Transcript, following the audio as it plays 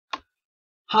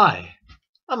Hi,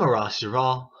 I'm Aras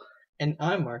And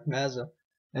I'm Marc Mazza.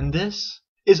 and this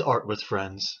is Art with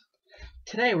Friends.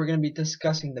 Today we're going to be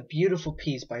discussing the beautiful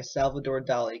piece by Salvador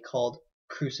Dali called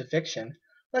Crucifixion.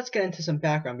 Let's get into some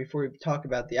background before we talk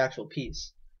about the actual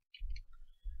piece.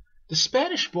 The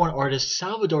Spanish-born artist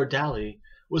Salvador Dali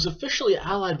was officially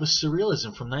allied with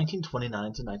Surrealism from 1929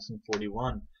 to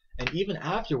 1941, and even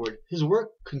afterward, his work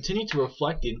continued to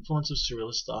reflect the influence of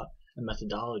Surrealist thought and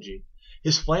methodology.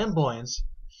 His flamboyance,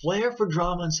 flair for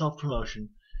drama and self-promotion,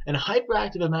 and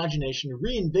hyperactive imagination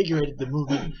reinvigorated the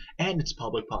movement and its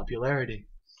public popularity.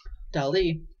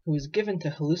 Dali, who was given to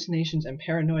hallucinations and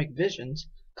paranoid visions,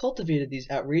 cultivated these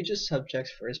outrageous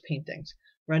subjects for his paintings,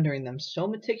 rendering them so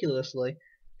meticulously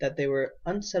that they were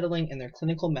unsettling in their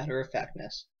clinical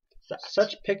matter-of-factness.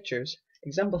 Such pictures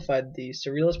exemplified the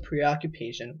surrealist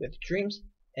preoccupation with dreams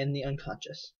and the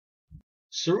unconscious.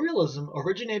 Surrealism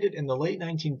originated in the late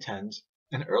 1910s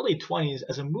and early 20s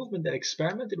as a movement that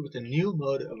experimented with a new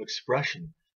mode of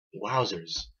expression.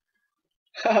 Wowzers.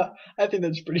 I think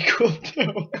that's pretty cool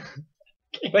too.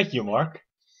 Thank you, Mark.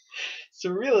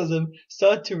 Surrealism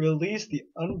sought to release the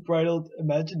unbridled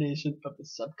imagination of the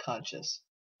subconscious.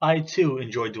 I too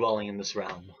enjoy dwelling in this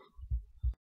realm.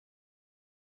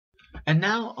 And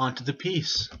now on to the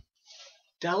piece.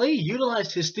 Dali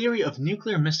utilized his theory of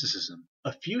nuclear mysticism,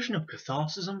 a fusion of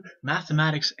Catholicism,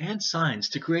 mathematics, and science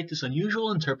to create this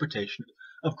unusual interpretation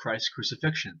of Christ's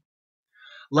crucifixion.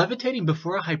 Levitating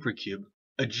before a hypercube,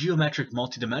 a geometric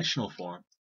multidimensional form,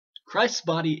 Christ's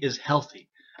body is healthy,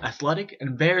 athletic,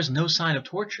 and bears no sign of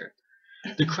torture.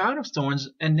 The crown of thorns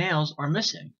and nails are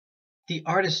missing. The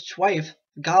artist's wife,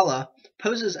 Gala,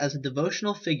 poses as a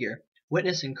devotional figure,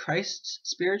 witnessing Christ's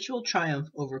spiritual triumph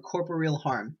over corporeal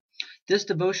harm. This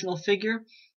devotional figure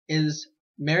is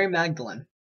Mary Magdalene.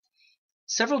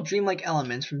 Several dreamlike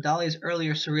elements from Dali's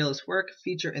earlier surrealist work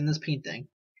feature in this painting.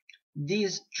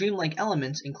 These dreamlike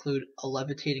elements include a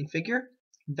levitating figure,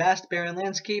 vast barren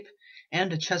landscape,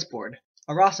 and a chessboard.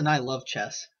 Aras and I love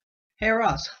chess. Hey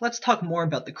Aras, let's talk more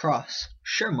about the cross.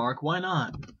 Sure, Mark, why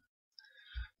not? The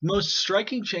most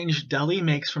striking change Dali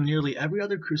makes from nearly every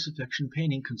other crucifixion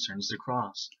painting concerns the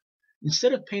cross.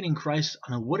 Instead of painting Christ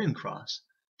on a wooden cross,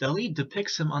 Dali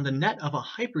depicts him on the net of a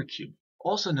hypercube,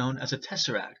 also known as a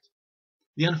tesseract.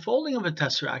 The unfolding of a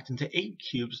tesseract into 8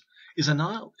 cubes is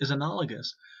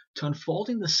analogous to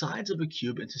unfolding the sides of a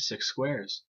cube into 6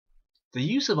 squares. The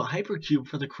use of a hypercube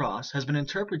for the cross has been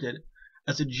interpreted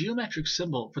as a geometric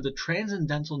symbol for the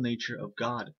transcendental nature of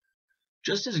God.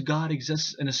 Just as God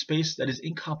exists in a space that is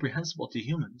incomprehensible to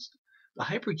humans, the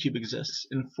hypercube exists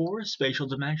in 4 spatial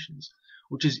dimensions,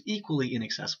 which is equally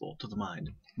inaccessible to the mind.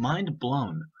 Mind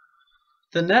blown.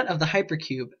 The net of the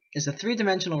hypercube is a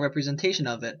 3-dimensional representation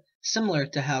of it, similar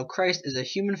to how Christ is a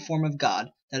human form of God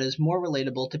that is more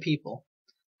relatable to people.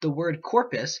 The word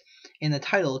corpus in the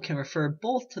title can refer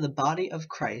both to the body of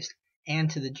Christ and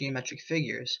to the geometric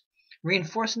figures,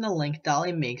 reinforcing the link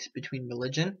Dali makes between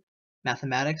religion,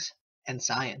 mathematics, and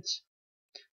science.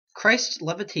 Christ's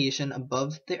levitation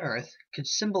above the earth could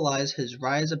symbolize his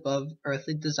rise above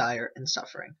earthly desire and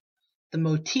suffering. The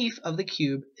motif of the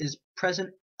cube is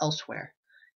present elsewhere.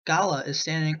 Gala is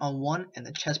standing on one and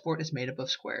the chessboard is made up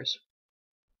of squares.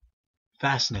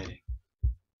 Fascinating.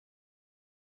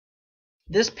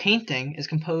 This painting is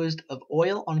composed of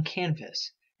oil on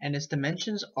canvas, and its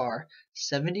dimensions are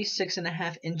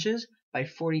 76.5 inches by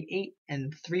 48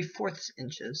 3/4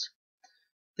 inches.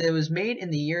 It was made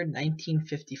in the year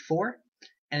 1954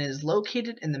 and is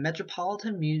located in the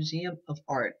Metropolitan Museum of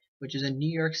Art, which is in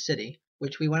New York City,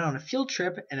 which we went on a field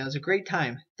trip and it was a great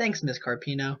time. Thanks, Miss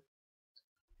Carpino.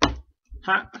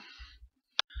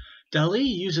 Dali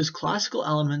uses classical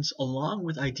elements along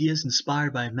with ideas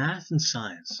inspired by math and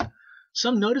science.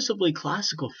 Some noticeably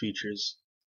classic features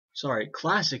are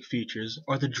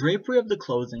the drapery of the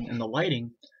clothing and the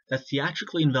lighting that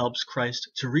theatrically envelops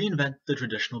Christ to reinvent the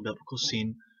traditional biblical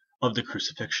scene of the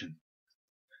crucifixion.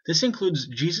 This includes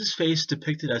Jesus' face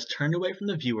depicted as turned away from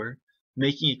the viewer,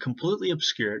 making it completely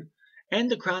obscured,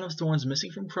 and the crown of thorns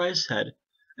missing from Christ's head,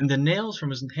 and the nails from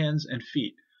his hands and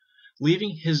feet,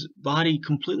 leaving his body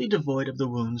completely devoid of the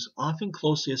wounds often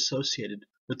closely associated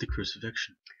with the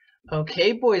crucifixion.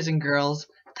 Okay, boys and girls,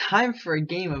 time for a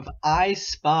game of I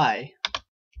Spy.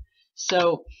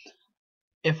 So,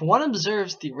 if one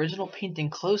observes the original painting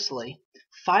closely,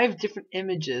 5 different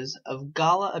images of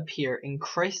Gala appear in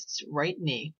Christ's right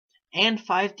knee, and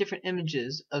 5 different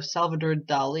images of Salvador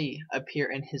Dali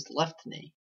appear in his left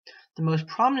knee. The most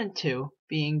prominent 2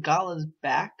 being Gala's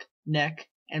back, neck,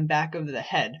 and back of the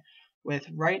head, with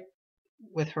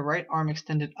her right arm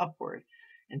extended upward,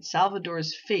 and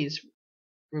Salvador's face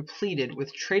repleted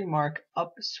with trademark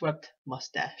upswept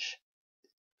mustache.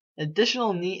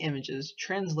 Additional knee images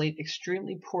translate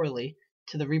extremely poorly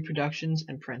to the reproductions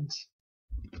and prints.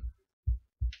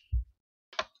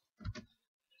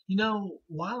 You know,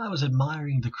 while I was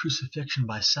admiring the Crucifixion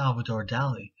by Salvador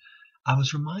Dali, I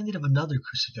was reminded of another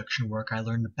crucifixion work I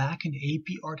learned back in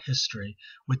AP Art History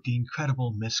with the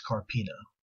incredible Miss Carpino.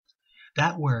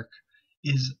 That work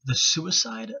is The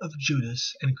Suicide of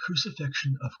Judas and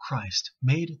Crucifixion of Christ,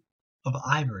 made of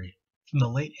ivory from the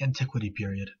late antiquity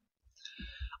period.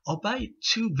 Albeit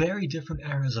two very different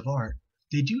eras of art,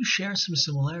 they do share some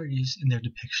similarities in their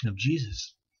depiction of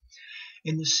Jesus.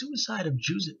 In The Suicide of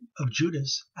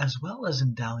Judas, as well as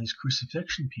in Dali's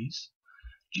crucifixion piece,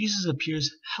 Jesus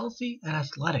appears healthy and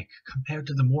athletic compared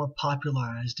to the more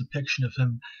popularized depiction of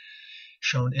him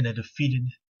shown in a defeated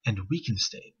and weakened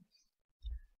state.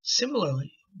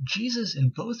 Similarly, Jesus in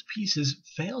both pieces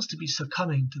fails to be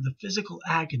succumbing to the physical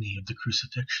agony of the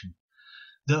crucifixion,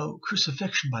 though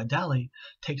Crucifixion by Dali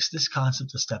takes this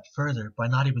concept a step further by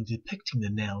not even depicting the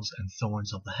nails and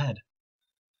thorns of the head.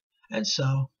 And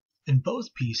so, in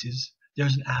both pieces,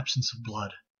 there's an absence of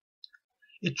blood.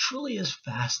 It truly is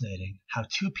fascinating how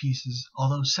two pieces,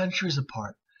 although centuries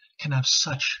apart, can have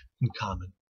such in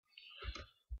common.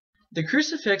 The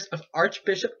Crucifix of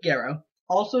Archbishop Guerra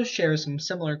also shares some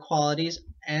similar qualities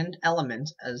and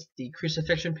elements as the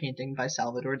Crucifixion painting by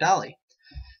Salvador Dali.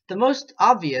 The most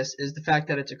obvious is the fact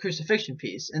that it's a crucifixion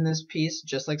piece. In this piece,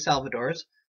 just like Salvador's,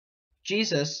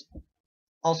 Jesus,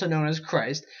 also known as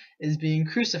Christ, is being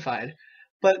crucified.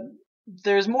 But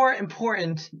there's more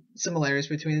important similarities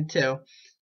between the two,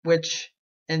 which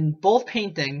in both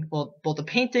the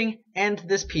painting and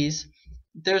this piece,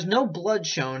 there's no blood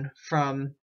shown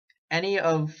from any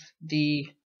of the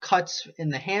cuts in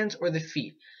the hands or the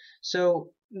feet.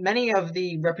 So many of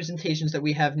the representations that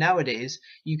we have nowadays,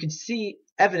 you can see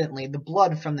evidently the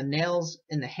blood from the nails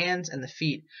in the hands and the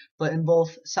feet. But in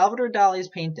both Salvador Dali's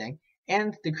painting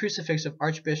and the Crucifix of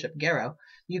Archbishop Guerra,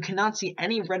 you cannot see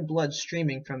any red blood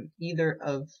streaming from either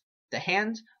of the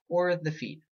hands or the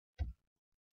feet.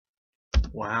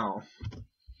 Wow.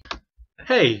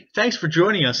 Hey, thanks for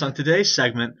joining us on today's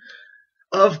segment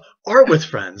of Art with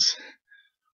Friends.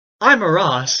 I'm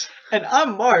Aras. And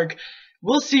I'm Mark.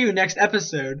 We'll see you next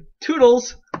episode.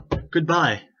 Toodles!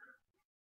 Goodbye.